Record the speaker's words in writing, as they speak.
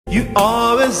You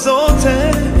are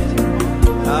exalted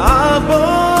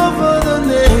above other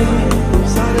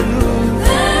names. Hallelujah.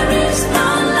 There is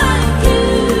none like you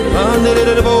Under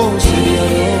the Devotional.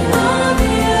 in all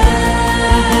the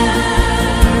earth.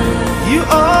 You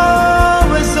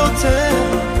are exalted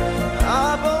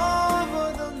above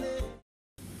other names.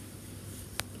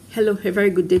 Hello, a very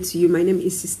good day to you. My name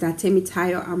is Sister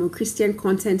Temitayo. I'm a Christian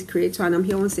content creator, and I'm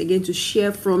here once again to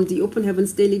share from the Open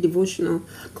Heavens Daily Devotional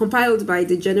compiled by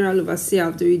the General Overseer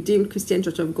of the Redeemed Christian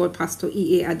Church of God, Pastor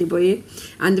E.A. Adeboye.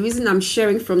 And the reason I'm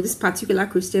sharing from this particular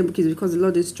Christian book is because the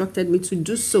Lord instructed me to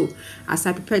do so as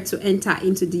I prepare to enter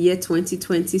into the year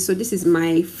 2020. So this is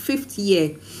my 5th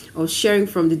year of sharing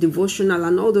from the devotional,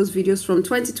 and all those videos from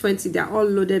 2020, they're all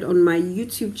loaded on my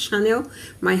YouTube channel.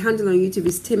 My handle on YouTube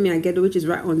is Aghedo, which is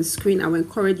right on the screen. I will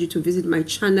encourage you to visit my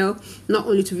channel, not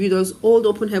only to view those old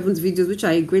Open Heavens videos, which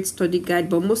are a great study guide,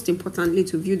 but most importantly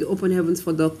to view the Open Heavens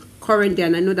for the current day,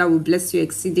 and I know that will bless you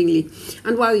exceedingly.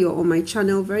 And while you're on my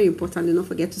channel, very important, do not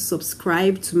forget to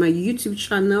subscribe to my YouTube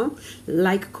channel,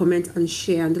 like, comment, and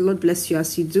share, and the Lord bless you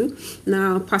as you do.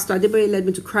 Now, Pastor Adeboye led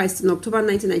me to Christ in October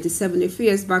 1997, a few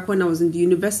years back, when I was in the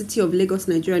University of Lagos,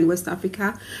 Nigeria in West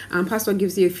Africa. And Pastor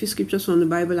gives you a few scriptures from the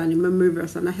Bible and a memory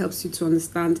verse, and that helps you to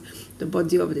understand the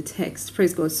body of the text.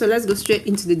 Praise God. So let's go straight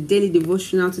into the daily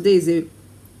devotional. Today is a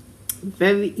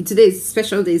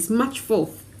special day. It's March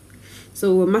 4th.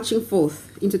 So we're marching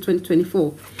forth into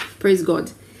 2024. Praise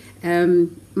God.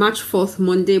 March 4th,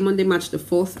 Monday, March the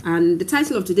 4th. And the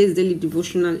title of today's daily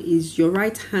devotional is Your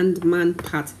Right Hand Man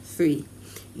Part 3.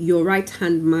 Your Right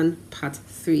Hand Man Part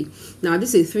 3. Now,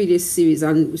 this is a 3-day series,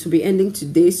 and we should be ending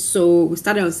today. So we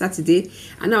started on Saturday,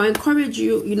 and I encourage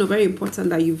you, very important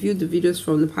that you view the videos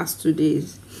from the past 2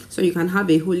 days so you can have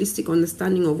a holistic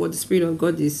understanding of what the Spirit of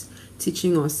God is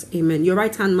teaching us. Amen. Your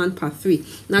Right Hand Man Part 3.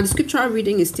 Now, the scriptural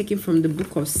reading is taken from the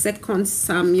book of 2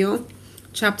 Samuel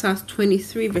chapter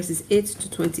 23 verses 8 to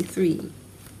 23.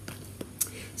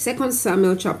 2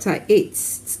 Samuel chapter 8,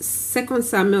 2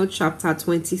 Samuel chapter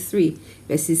 23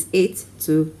 verses 8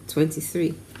 to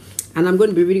 23. And I'm going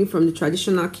to be reading from the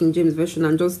traditional King James Version,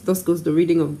 and just thus goes the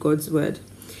reading of God's word.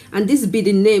 And these be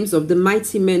the names of the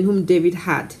mighty men whom David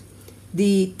had.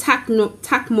 The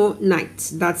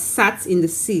Tachmonite that sat in the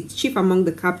seat, chief among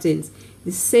the captains,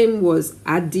 the same was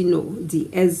Aghedo the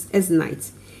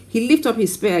Eznite. He lifted up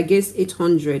his spear against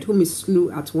 800, whom he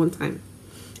slew at one time.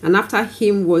 And after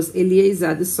him was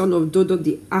Eleazar, the son of Dodo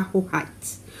the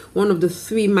Ahohite, one of the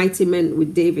 3 mighty men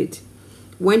with David.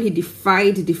 When he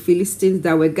defied the Philistines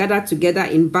that were gathered together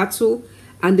in battle,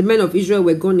 and the men of Israel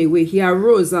were gone away, he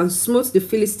arose and smote the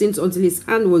Philistines until his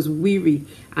hand was weary,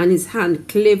 and his hand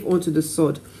clave unto the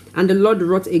sword. And the Lord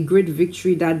wrought a great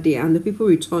victory that day, and the people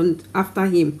returned after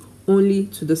him only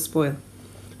to the spoil.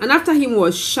 And after him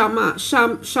was Shammah,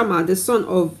 the son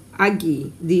of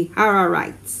Agi, the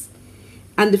Hararite.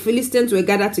 And the Philistines were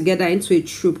gathered together into a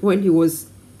troop where was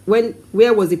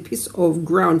a piece of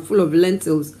ground full of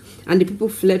lentils, and the people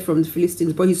fled from the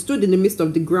Philistines. But he stood in the midst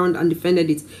of the ground and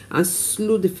defended it, and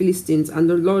slew the Philistines, and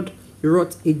the Lord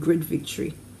wrought a great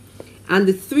victory. And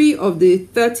the 3 of the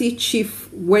 30 chiefs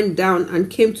went down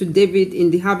and came to David in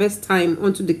the harvest time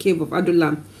unto the cave of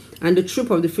Adullam, and the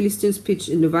troop of the Philistines pitched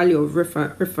in the valley of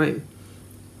Rephaim.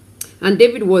 And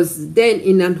David was then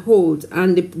in an hold,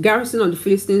 and the garrison of the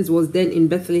Philistines was then in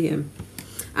Bethlehem.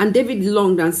 And David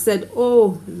longed and said,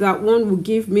 Oh, that one would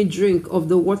give me drink of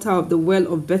the water of the well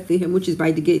of Bethlehem, which is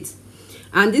by the gate.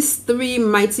 And these 3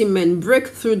 mighty men brake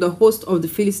through the host of the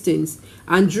Philistines,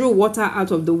 and drew water out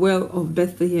of the well of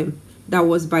Bethlehem that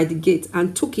was by the gate,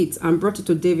 and took it and brought it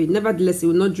to David. Nevertheless, he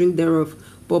would not drink thereof,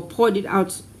 but poured it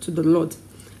out to the Lord.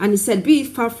 And he said, Be it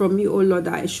far from me, O Lord,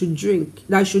 that I should drink,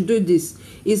 that I should do this.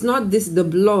 Is not this the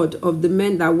blood of the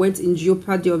men that went in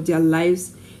jeopardy of their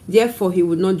lives? Therefore he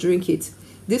would not drink it.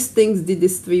 These things did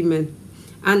these 3 men.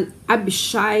 And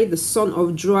Abishai, the son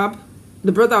of Joab,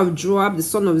 the brother of Joab, the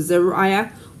son of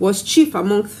Zeruiah, was chief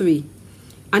among 3.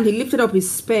 And he lifted up his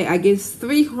spear against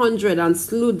 300 and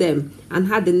slew them, and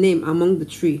had the name among the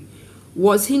 3.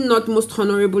 Was he not most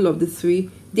honorable of the 3?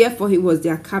 Therefore he was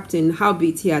their captain,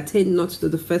 howbeit he attained not to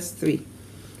the first 3.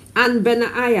 And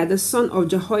Benaiah, the son of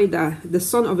Jehoiada, the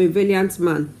son of a valiant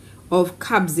man of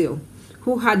Kabzeel,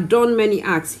 who had done many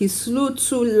acts, he slew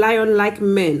 2 lion-like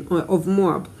men of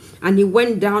Moab. And he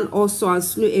went down also and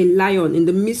slew a lion in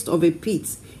the midst of a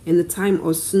pit in the time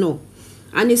of snow.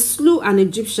 And he slew an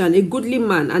Egyptian, a goodly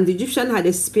man, and the Egyptian had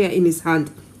a spear in his hand.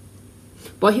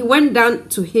 But he went down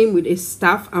to him with a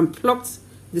staff, and plucked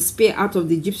the spear out of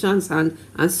the Egyptian's hand,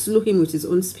 and slew him with his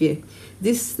own spear.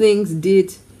 These things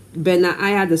did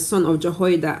Benaiah the son of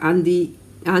Jehoiada, and the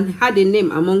and had a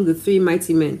name among the 3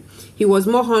 mighty men. He was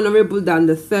more honorable than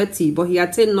the 30, but he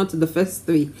attained not to the first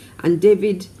 3, and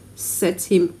David set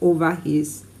him over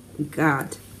his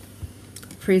guard.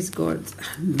 Praise God.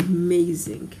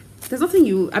 Amazing. There's nothing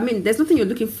there's nothing you're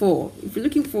looking for. If you're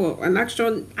looking for an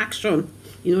action,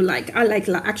 you know, like I like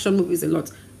action movies a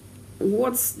lot.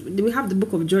 We have the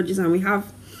book of Judges, and we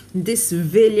have this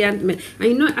valiant man. And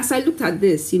you know, as I looked at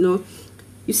this, you know,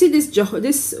 you see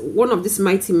this one of these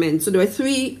mighty men. So there were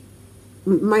 3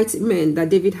 mighty men that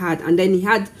David had, and then he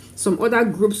had some other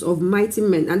groups of mighty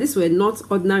men, and these were not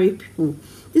ordinary people.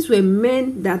 These were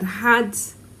men that had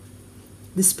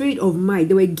the spirit of might.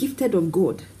 They were gifted of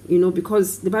God, you know,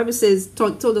 because the Bible says,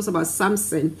 told us about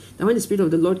Samson, that when the spirit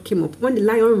of the Lord came up, when the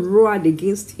lion roared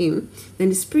against him, then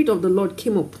the spirit of the Lord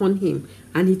came upon him,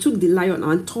 and he took the lion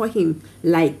and tore him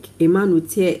like a man would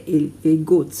tear a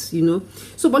goat, you know.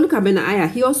 So but look at Benaiah.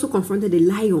 He also confronted a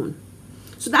lion.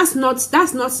 So that's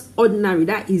not ordinary.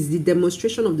 That is the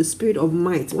demonstration of the spirit of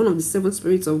might, one of the 7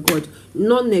 spirits of God,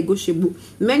 non-negotiable.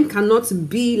 Men cannot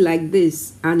be like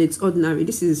this and it's ordinary.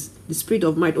 This is the spirit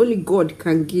of might. Only God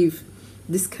can give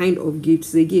this kind of gift.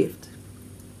 It's a gift.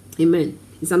 Amen.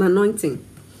 It's an anointing.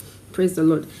 Praise the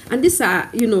Lord. And these are,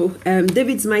 you know,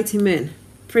 David's mighty men.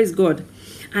 Praise God.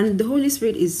 And the Holy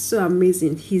Spirit is so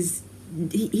amazing.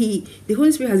 The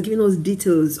Holy Spirit has given us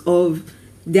details of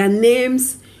their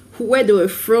names, where they were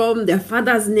from, their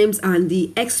fathers' names, and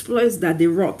the exploits that they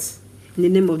wrought in the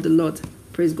name of the Lord.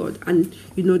 Praise God. And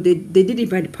you know, they did it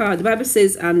by the power. The Bible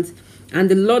says, and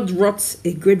the Lord wrought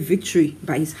a great victory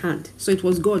by his hand. So it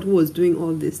was God who was doing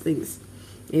all these things.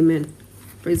 Amen.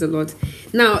 Praise the Lord.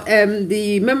 Now,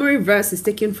 the memory verse is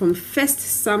taken from 1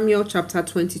 Samuel chapter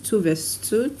 22 verse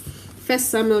 2. 1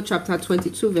 Samuel chapter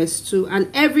 22 verse 2. And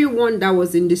everyone that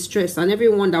was in distress, and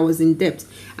everyone that was in debt,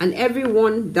 and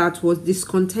everyone that was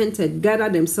discontented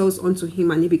gathered themselves unto him,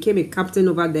 and he became a captain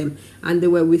over them, and they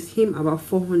were with him about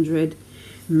 400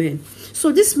 men.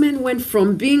 So these men went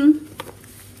from being,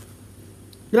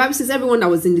 the Bible says, everyone that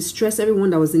was in distress, everyone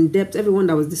that was in debt, everyone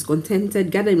that was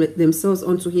discontented gathered themselves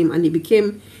unto him, and he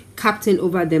became captain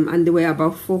over them, and they were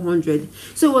about 400.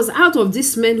 So it was out of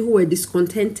these men who were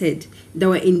discontented, that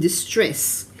were in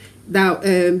distress, that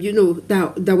you know,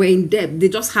 that were in debt. They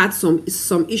just had some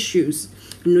issues.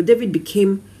 You know, David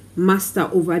became master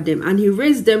over them, and he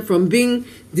raised them from being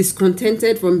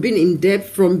discontented, from being in debt,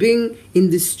 from being in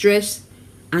distress,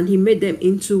 and he made them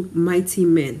into mighty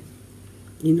men.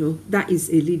 You know, that is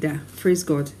a leader. Praise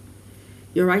God.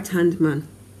 Your right hand man.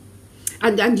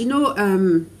 And you know,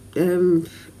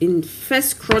 in 1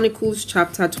 Chronicles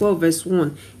chapter 12 verse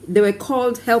 1, they were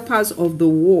called helpers of the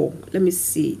war. Let me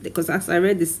see, because as I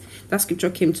read this, that scripture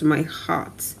came to my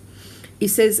heart. It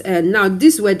says, now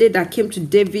these were they that came to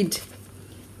David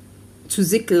to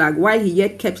Ziklag, while he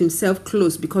yet kept himself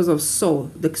close because of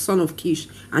Saul, the son of Kish,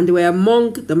 and they were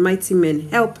among the mighty men,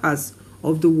 helpers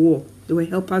of the war. They were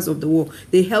helpers of the war.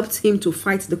 They helped him to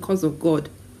fight the cause of God.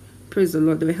 Praise the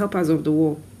Lord. They were helpers of the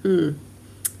war.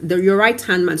 Your right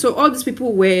hand man. So all these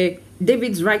people were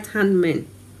David's right hand men.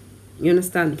 You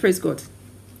understand? Praise God.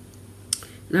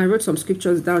 Now I wrote some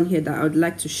scriptures down here that I would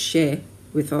like to share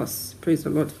with us. Praise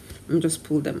the Lord. Let me just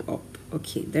pull them up.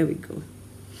 Okay, there we go.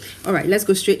 All right, let's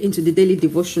go straight into the daily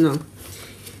devotional.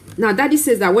 Now, Daddy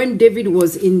says that when David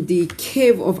was in the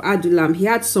cave of Adullam, he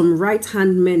had some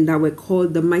right-hand men that were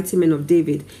called the mighty men of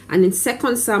David. And in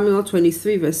 2 Samuel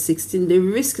 23 verse 16, they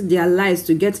risked their lives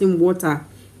to get him water.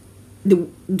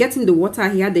 Getting the water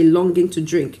he had a longing to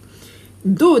drink.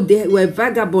 Though they were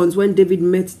vagabonds when David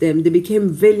met them, they became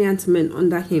valiant men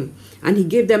under him, and he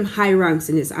gave them high ranks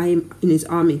in his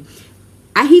army.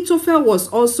 Ahithophel was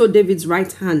also David's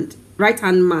right hand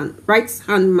man.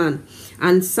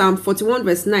 And Psalm 41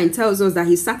 verse 9 tells us that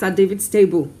he sat at David's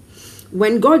table.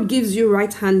 When God gives you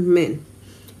right hand men,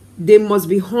 they must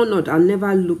be honored and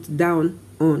never looked down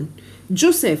on.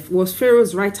 Joseph was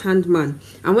Pharaoh's right hand man,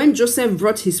 and when Joseph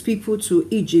brought his people to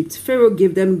Egypt, Pharaoh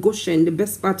gave them Goshen, the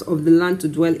best part of the land to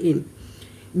dwell in.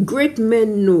 Great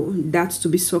men know that to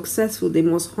be successful, they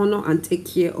must honor and take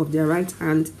care of their right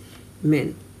hand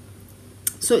men.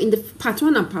 So in the part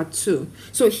 1 and part 2,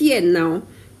 so here now,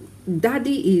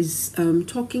 Daddy is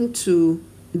talking to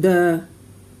the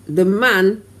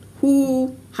man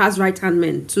who has right hand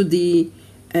men, to the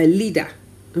leader.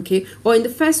 Okay, or in the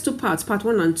first 2 parts, part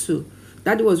 1 and 2,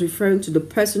 Daddy was referring to the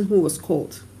person who was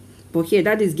called, but here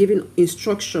Daddy is giving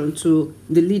instruction to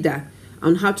the leader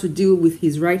on how to deal with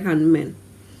his right hand men.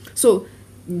 So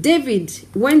David,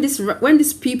 when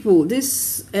these people,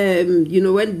 this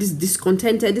when this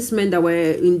discontented, these men that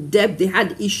were in debt, they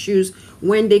had issues,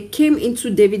 when they came into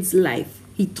David's life,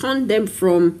 he turned them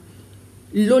from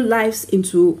low lives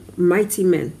into mighty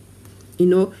men. You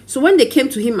know, so when they came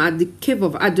to him at the cave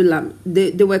of Adullam,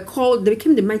 they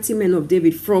became the mighty men of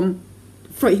David.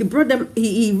 He brought them,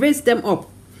 he raised them up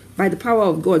by the power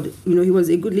of God. You know, he was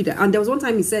a good leader. And there was one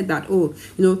time he said that,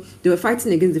 they were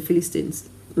fighting against the Philistines.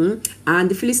 And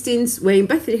the Philistines were in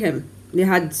Bethlehem. They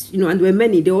had, and there were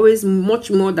many. They were always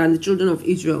much more than the children of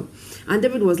Israel. And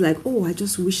David was like, I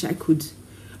just wish I could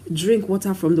drink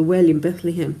water from the well in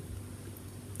Bethlehem.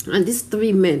 And these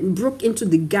 3 men broke into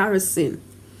the garrison.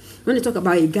 When they talk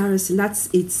about a garrison,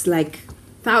 it's like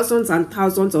thousands and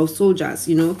thousands of soldiers,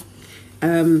 He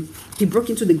broke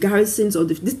into the garrisons of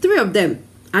the 3 of them,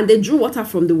 and they drew water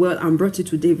from the well and brought it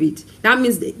to David. That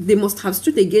means they must have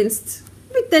stood against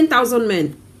maybe 10,000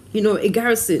 men, a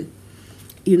garrison,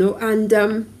 And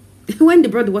when they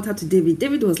brought the water to David,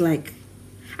 David was like,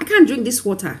 I can't drink this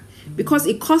water, because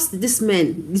it cost these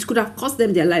men. This could have cost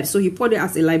them their lives. So he poured it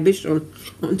as a libation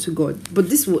unto God. But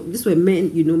these were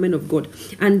men, men of God.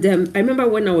 And I remember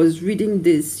when I was reading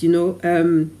this, in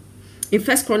 1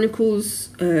 Chronicles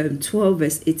 12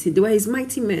 verse 18, they were his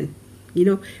mighty men.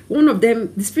 One of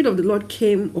them, the Spirit of the Lord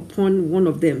came upon one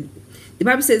of them. The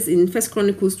Bible says in 1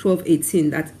 Chronicles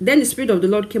 12:18 that then the Spirit of the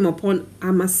Lord came upon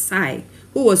Amasai,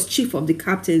 who was chief of the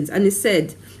captains, and he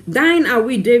said, Thine are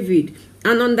we, David,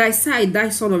 and on thy side thy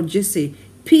son of Jesse.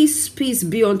 Peace, peace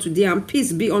be unto thee, and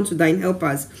peace be unto thine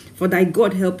helpers, for thy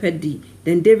God helped thee.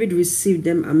 Then David received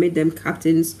them and made them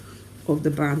captains of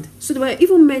the band. So they were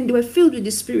even men, they were filled with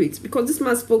the Spirit, because this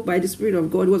man spoke by the Spirit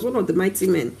of God. He was one of the mighty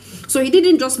men. So he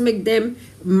didn't just make them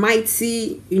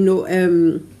mighty, in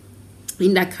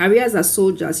their careers as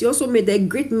soldiers. He also made them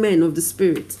great men of the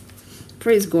Spirit.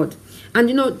 Praise God. And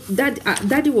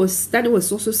Daddy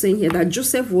was also saying here that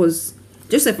Joseph,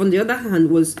 on the other hand,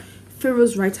 was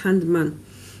Pharaoh's right-hand man.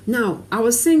 Now, I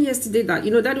was saying yesterday that,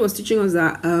 Daddy was teaching us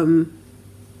that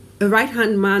a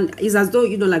right-hand man is as though,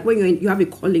 like when you have a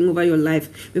calling over your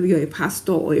life, maybe you're a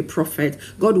pastor or a prophet,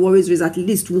 God will always raise at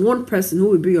least one person who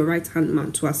will be your right-hand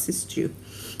man to assist you,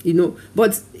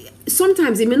 But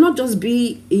sometimes it may not just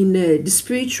be in the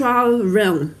spiritual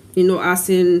realm, as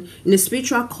in a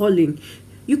spiritual calling.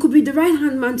 You could be the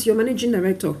right-hand man to your managing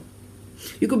director.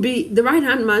 You could be the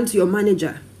right-hand man to your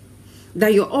manager,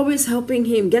 that you're always helping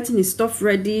him, getting his stuff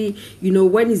ready.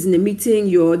 When he's in a meeting,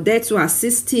 you're there to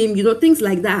assist him, things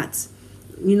like that,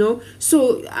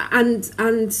 So,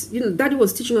 and Daddy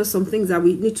was teaching us some things that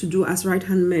we need to do as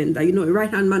right-hand men, that, a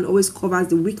right-hand man always covers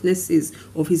the weaknesses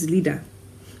of his leader.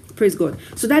 Praise God.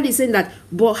 So Daddy is saying that,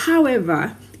 but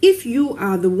however, if you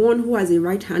are the one who has a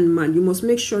right-hand man, you must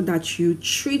make sure that you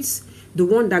treat the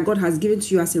one that God has given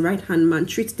to you as a right-hand man,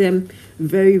 treat them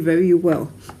very, very well.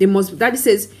 Daddy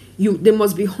says, they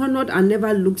must be honored and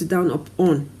never looked down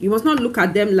upon. You must not look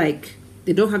at them like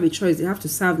they don't have a choice. They have to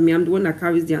serve me. I'm the one that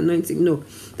carries the anointing. No.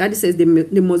 Daddy says they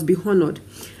must be honored.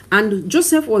 And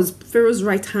Joseph was Pharaoh's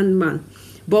right-hand man.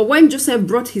 But when Joseph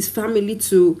brought his family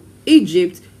to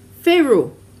Egypt,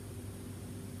 Pharaoh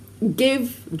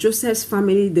gave Joseph's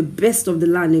family the best of the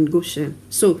land in Goshen.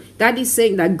 So that is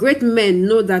saying that great men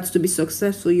know that to be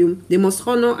successful, they must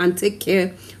honor and take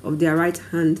care of their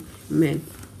right-hand men.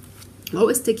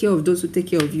 Always take care of those who take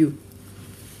care of you.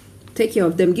 Take care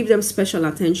of them. Give them special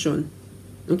attention.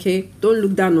 Okay? Don't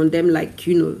look down on them like,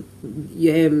 they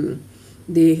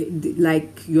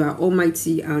like you are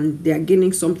almighty and they are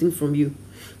gaining something from you.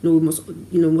 No, we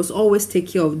must always take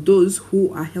care of those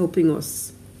who are helping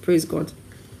us. Praise God.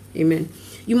 Amen.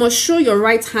 You must show your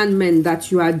right-hand men that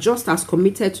you are just as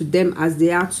committed to them as they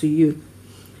are to you.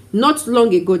 Not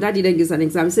long ago, Daddy then gives an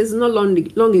example. He says, not long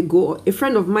ago, a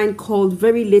friend of mine called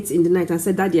very late in the night and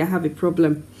said, Daddy, I have a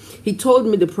problem. He told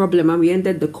me the problem and we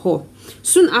ended the call.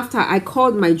 Soon after, I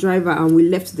called my driver and we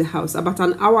left the house. About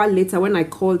an hour later, when I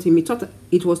called him, he thought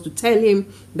it was to tell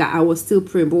him that I was still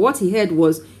praying. But what he heard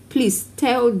was, please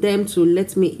tell them to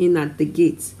let me in at the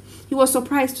gate. He was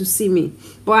surprised to see me,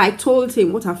 but I told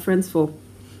him, what are friends for?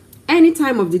 Any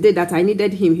time of the day that I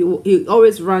needed him, he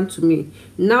always ran to me.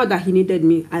 Now that he needed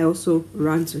me, I also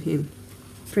ran to him.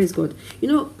 Praise God.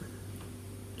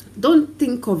 Don't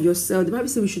think of yourself. The Bible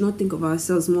says we should not think of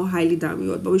ourselves more highly than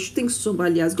we ought, but we should think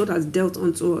soberly as God has dealt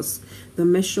unto us the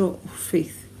measure of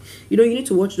faith. You need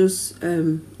to watch those,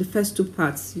 the first 2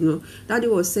 parts. Daddy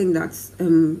was saying that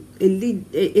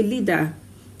a leader,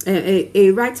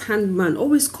 a right-hand man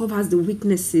always covers the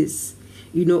weaknesses,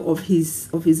 of his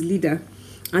leader.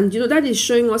 And, that is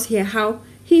showing us here how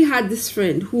he had this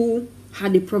friend who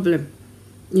had a problem,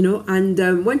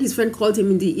 and when his friend called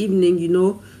him in the evening,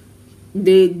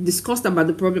 they discussed about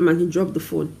the problem and he dropped the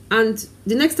phone. And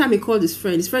the next time he called his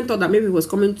friend thought that maybe he was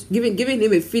coming giving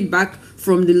him a feedback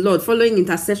from the Lord, following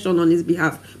intercession on his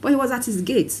behalf. But he was at his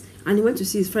gate and he went to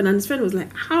see his friend, and his friend was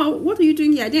like, what are you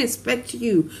doing here? I didn't expect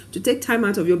you to take time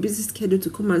out of your busy schedule to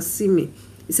come and see me.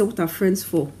 He said, what are friends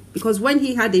for? Because when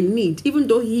he had a need, even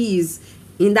though he is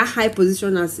in that high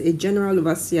position as a general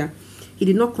overseer, he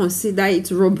did not consider it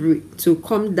robbery to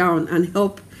come down and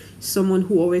help someone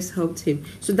who always helped him.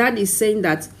 So that is saying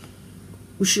that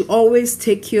we should always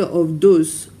take care of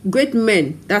those great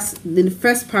men. That's in the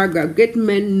first paragraph. Great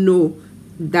men know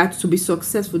that to be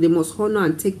successful, they must honor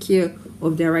and take care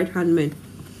of their right hand men.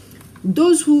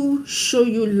 Those who show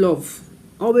you love,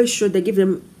 always show, they give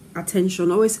them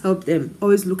attention, always help them,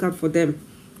 always look out for them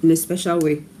in a special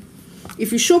way. If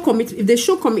people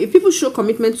show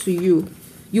commitment to you,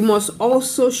 you must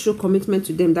also show commitment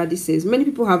to them. Daddy says many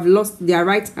people have lost their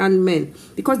right hand men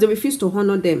because they refuse to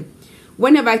honor them.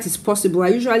 Whenever it is possible, I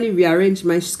usually rearrange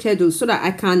my schedule so that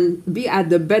I can be at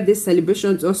the birthday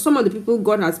celebrations or some of the people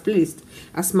God has placed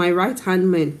as my right hand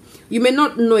men. You may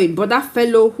not know it, but that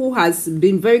fellow who has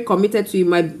been very committed to you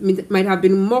might have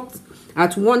been mocked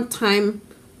at one time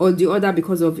or the other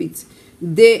because of it.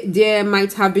 There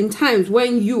might have been times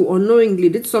when you unknowingly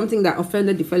did something that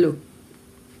offended the fellow,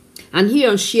 and he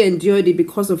or she endured it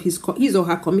because of his or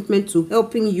her commitment to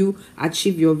helping you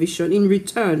achieve your vision. In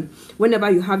return, whenever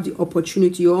you have the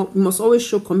opportunity, you must always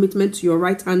show commitment to your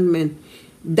right hand men.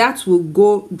 That will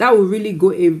really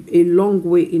go a long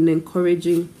way in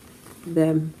encouraging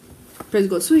them. Praise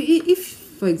God. So if,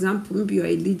 for example, maybe you're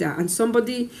a leader and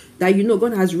somebody that you know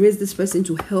God has raised this person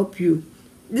to help you,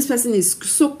 this person is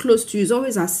so close to you, is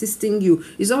always assisting you,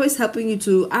 is always helping you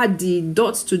to add the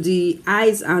dots to the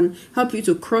I's and help you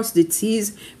to cross the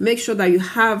T's. Make sure that you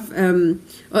have,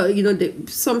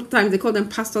 sometimes they call them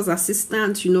pastor's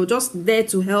assistants, just there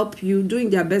to help you, doing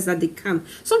their best that they can.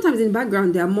 Sometimes in the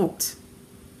background, they are mocked.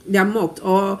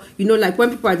 Or, like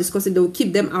when people are discussing, they will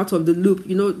keep them out of the loop.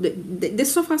 They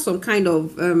suffer some kind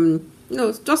of,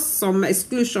 just some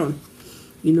exclusion.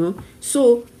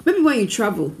 So maybe when you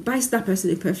travel, buy that person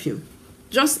a perfume,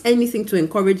 just anything to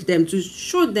encourage them, to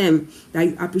show them that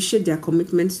you appreciate their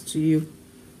commitment to you.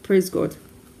 Praise God.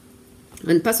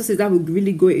 And Pastor says that will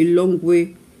really go a long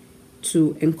way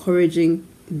to encouraging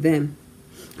them.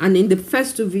 And in the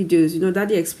first two videos,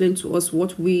 Daddy explained to us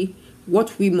what we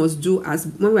must do as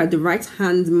when we are the right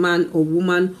hand man or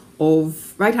woman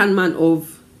of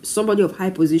somebody of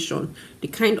high position, the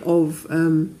kind of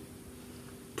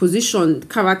position,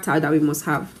 character that we must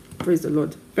have. Praise the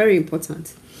Lord. Very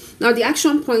important. Now, the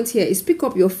action point here is pick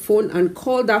up your phone and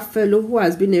call that fellow who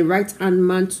has been a right-hand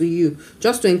man to you,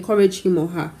 just to encourage him or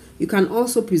her. You can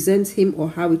also present him or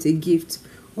her with a gift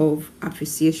of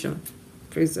appreciation.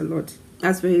 Praise the Lord.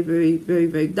 That's very, very, very,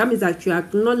 very. That means that you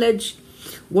acknowledge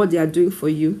what they are doing for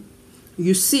you.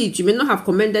 You see it. You may not have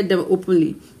commended them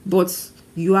openly, but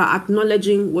you are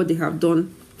acknowledging what they have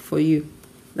done for you.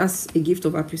 That's a gift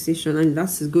of appreciation, and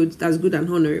that's good. That's good and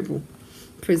honorable.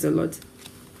 Praise the Lord.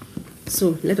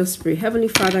 So let us pray. Heavenly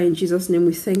Father, in Jesus' name,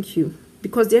 we thank you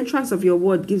because the entrance of your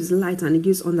word gives light and it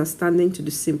gives understanding to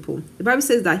the simple. The Bible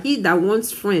says that he that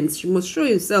wants friends must show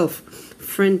himself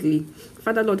friendly.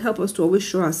 Father, Lord, help us to always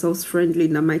show ourselves friendly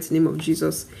in the mighty name of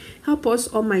Jesus. Help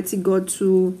us, Almighty God,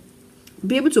 to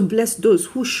be able to bless those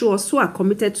who show us, who are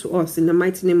committed to us in the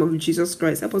mighty name of Jesus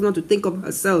Christ. Help us not to think of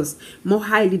ourselves more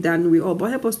highly than we are,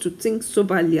 but help us to think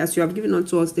soberly as you have given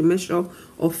unto us the measure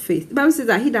of faith. The Bible says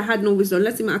that he that had no wisdom,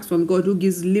 let him ask from God who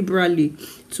gives liberally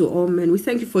to all men. We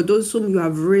thank you for those whom you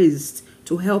have raised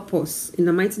to help us. In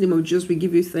the mighty name of Jesus, we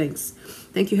give you thanks.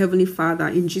 Thank you, Heavenly Father.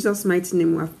 In Jesus' mighty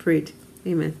name we have prayed.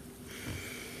 Amen.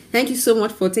 Thank you so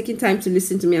much for taking time to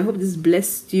listen to me. I hope this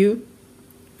blessed you.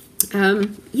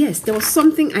 Yes, there was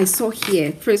something I saw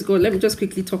here. Praise God. Let me just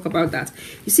quickly talk about that.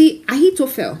 You see,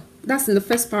 Ahithophel, that's in the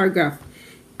first paragraph.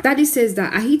 Daddy says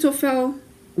that Ahithophel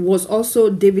was also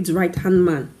David's right-hand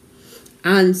man.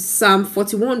 And Psalm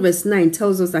 41 verse 9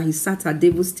 tells us that he sat at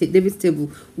David's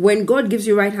table. When God gives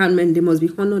you right-hand men, they must be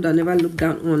honored and never looked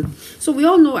down on. So we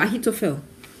all know Ahithophel.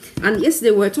 And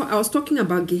yesterday I was talking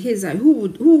about Gehazi,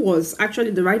 who was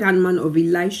actually the right-hand man of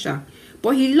Elisha.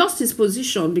 But he lost his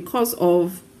position because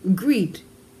of greed.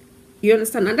 You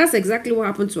understand? And that's exactly what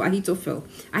happened to Ahithophel.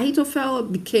 Ahithophel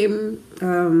became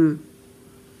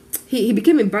he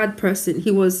became a bad person.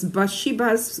 He was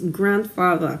Bathsheba's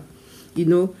grandfather,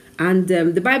 and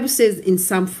the Bible says in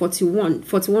Psalm 41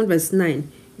 verse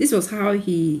 9, this was how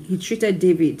he treated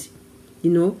David,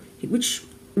 which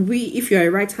if you're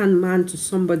a right-hand man to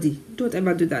somebody, don't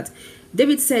ever do that.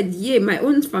 David said, yea, my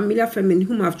own familiar friend in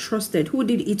whom I've trusted, who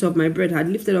did eat of my bread, had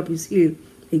lifted up his heel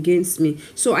against me.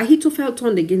 So Ahithophel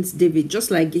turned against David,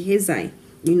 just like Gehazi,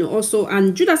 also,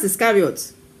 and Judas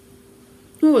Iscariot,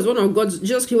 who was one of God's,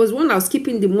 he was one that was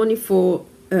keeping the money for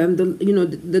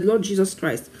the Lord Jesus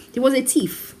Christ. He was a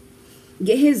thief.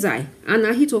 Gehazi and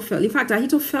Ahithophel. In fact,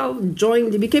 Ahithophel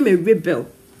joined. He became a rebel.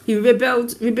 He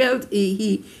rebelled.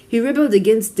 He rebelled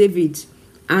against David,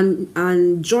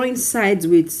 and joined sides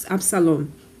with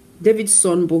Absalom, David's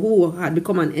son, but who had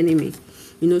become an enemy.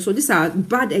 So these are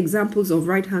bad examples of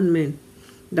right-hand men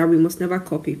that we must never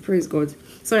copy. Praise God.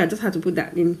 Sorry, I just had to put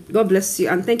that in. God bless you,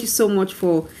 and thank you so much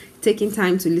for taking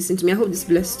time to listen to me. I hope this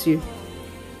blessed you.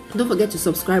 Don't forget to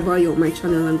subscribe while you're on my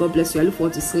channel, and God bless you. I look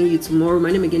forward to seeing you tomorrow.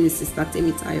 My name again is Sister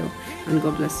Temitayo, and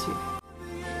God bless you.